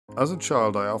As a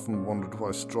child, I often wondered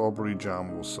why strawberry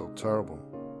jam was so terrible.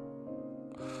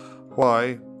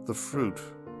 Why the fruit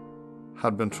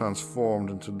had been transformed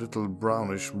into little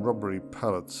brownish rubbery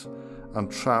pellets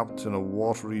and trapped in a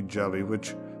watery jelly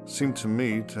which seemed to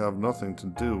me to have nothing to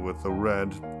do with the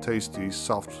red, tasty,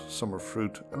 soft summer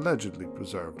fruit allegedly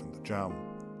preserved in the jam.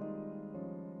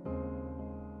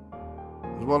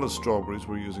 As well as strawberries,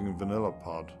 we're using a vanilla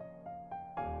pod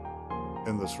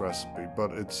in this recipe,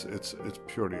 but it's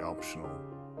purely optional.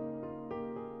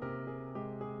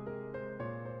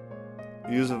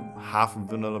 Use half a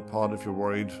vanilla pod if you're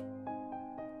worried,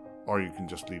 or you can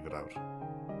just leave it out.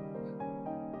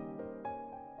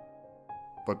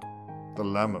 But the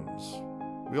lemons,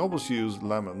 we always use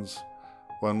lemons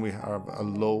when we have a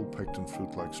low pectin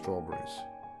fruit like strawberries.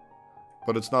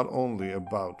 But it's not only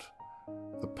about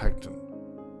the pectin.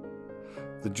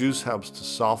 The juice helps to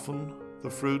soften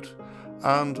the fruit,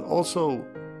 and also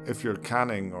if you're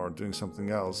canning or doing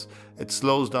something else, it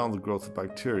slows down the growth of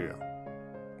bacteria.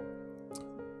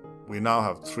 We now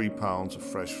have 3 pounds of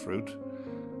fresh fruit,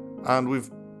 and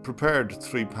we've prepared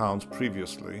 3 pounds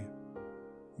previously,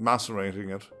 macerating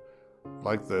it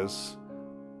like this,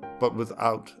 but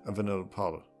without a vanilla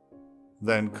pod,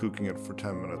 then cooking it for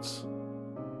 10 minutes.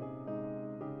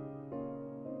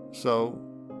 So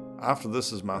after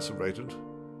this is macerated,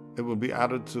 it will be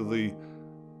added to the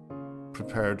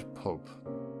prepared pulp.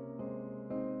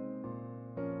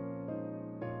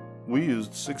 We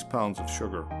used 6 pounds of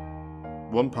sugar,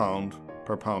 1 pound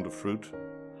per pound of fruit,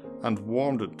 and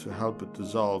warmed it to help it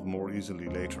dissolve more easily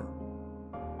later.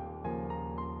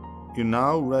 You're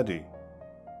now ready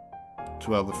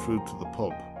to add the fruit to the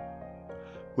pulp,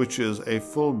 which is a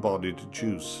full-bodied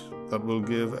juice that will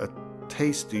give a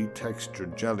tasty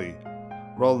textured jelly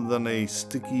rather than a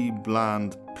sticky,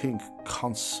 bland, pink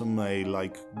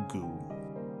consommé-like goo.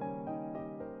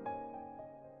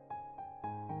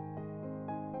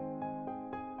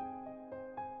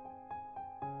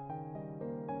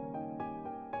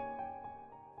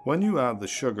 When you add the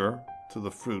sugar to the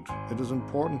fruit, it is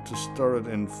important to stir it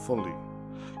in fully.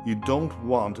 You don't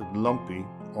want it lumpy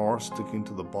or sticking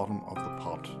to the bottom of the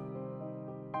pot.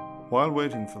 While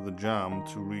waiting for the jam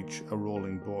to reach a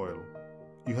rolling boil,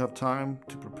 you have time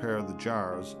to prepare the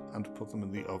jars and put them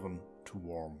in the oven to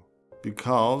warm.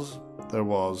 Because there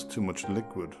was too much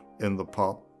liquid in the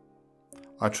pot,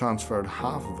 I transferred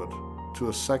half of it to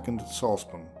a second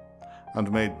saucepan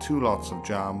and made 2 lots of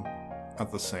jam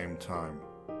at the same time.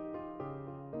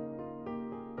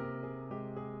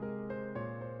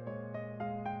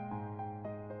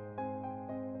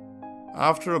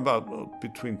 After about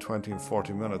between 20 and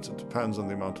 40 minutes, it depends on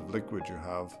the amount of liquid you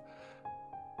have,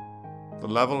 the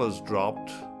level has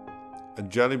dropped, a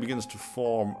jelly begins to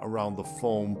form around the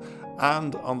foam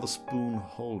and on the spoon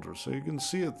holder. So you can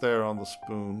see it there on the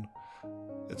spoon.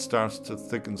 It starts to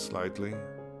thicken slightly,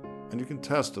 and you can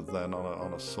test it then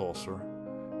on a saucer.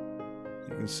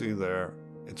 You can see there,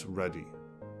 it's ready.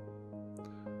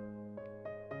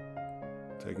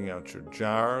 Taking out your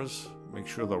jars, make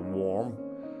sure they're warm,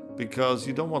 because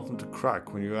you don't want them to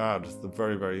crack when you add the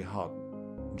very, very hot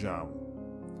jam.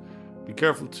 Be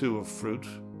careful too of fruit,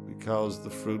 because the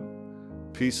fruit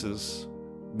pieces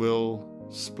will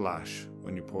splash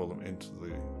when you pour them into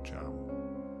the jam.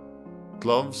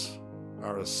 Gloves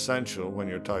are essential when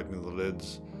you're tightening the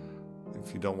lids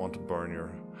if you don't want to burn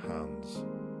your hands.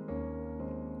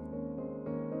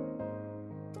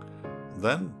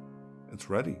 Then it's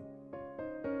ready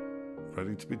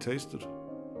to be tasted.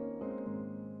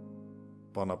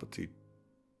 Bon appetit.